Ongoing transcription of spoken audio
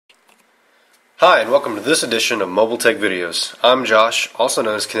Hi, and welcome to this edition of Mobile Tech Videos. I'm Josh, also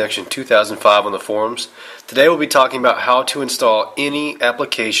known as Connection 2005 on the forums. Today we'll be talking about how to install any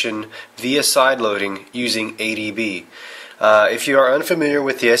application via sideloading using ADB. If you are unfamiliar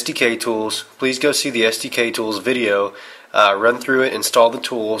with the SDK tools, please go see the SDK tools video, run through it, install the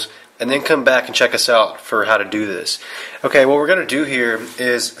tools, and then come back and check us out for how to do this. Okay, what we're going to do here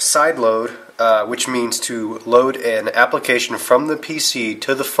is sideload, which means to load an application from the PC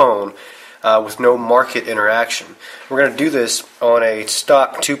to the phone with no market interaction. We're going to do this on a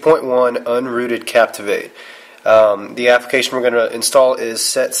stock 2.1 unrooted Captivate. The application we're going to install is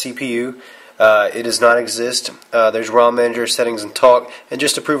Set CPU. It does not exist. There's ROM Manager, Settings, and Talk. And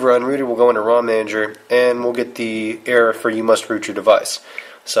just to prove we're unrooted, we'll go into ROM Manager and we'll get the error for you must root your device.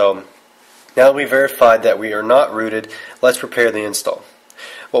 So now that we've verified that we are not rooted, let's prepare the install.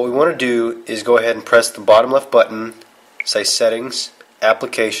 What we want to do is go ahead and press the bottom left button, say Settings,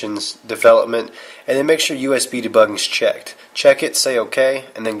 Applications, Development, and then make sure USB debugging is checked. Check it, say OK,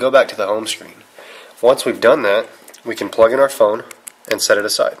 and then go back to the home screen. Once we've done that, we can plug in our phone and set it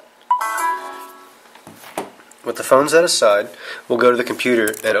aside. With the phone set aside, we'll go to the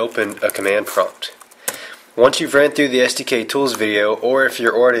computer and open a command prompt. Once you've ran through the SDK tools video, or if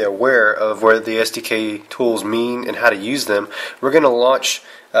you're already aware of what the SDK tools mean and how to use them, we're going to launch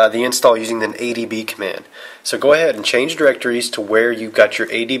the install using an ADB command. So go ahead and change directories to where you've got your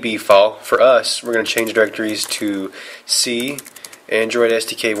ADB file. For us, we're going to change directories to C, Android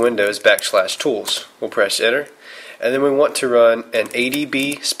SDK Windows / tools. We'll press enter, and then we want to run an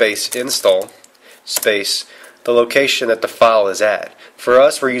ADB space install space the location that the file is at. For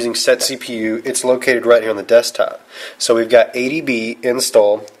us, we're using Set CPU. It's located right here on the desktop. So we've got ADB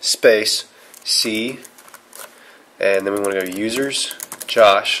install space C, and then we want to go to Users,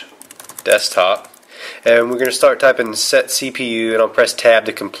 Josh, Desktop, and we're going to start typing Set CPU, and I'll press Tab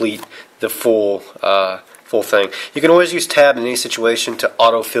to complete the full thing. You can always use Tab in any situation to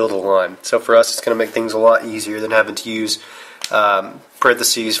autofill the line. So for us, it's going to make things a lot easier than having to use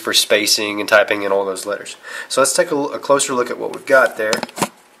parentheses for spacing and typing in all those letters. So let's take a closer look at what we've got there.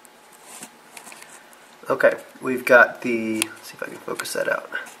 Okay, we've got the, let's see if I can focus that out.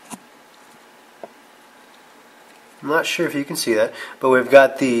 I'm not sure if you can see that, but we've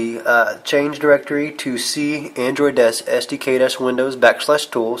got the change directory to C, Android SDK Windows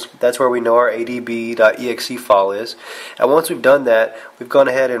 / tools. That's where we know our adb.exe file is. And once we've done that, we've gone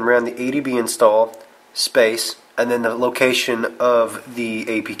ahead and ran the ADB install space and then the location of the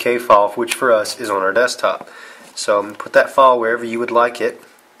APK file, which for us is on our desktop. So put that file wherever you would like it.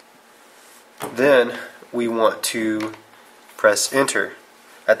 Then we want to press enter.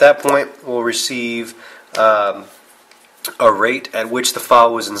 At that point, we'll receive a rate at which the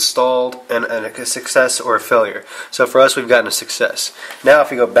file was installed and a success or a failure. So for us, we've gotten a success. Now if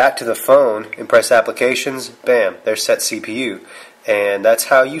we go back to the phone and press Applications, bam, there's Set CPU. And that's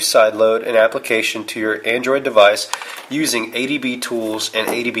how you sideload an application to your Android device using ADB tools and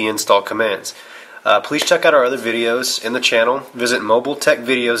ADB install commands. Please check out our other videos in the channel. Visit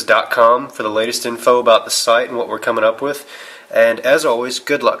mobiletechvideos.com for the latest info about the site and what we're coming up with. And as always,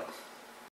 good luck.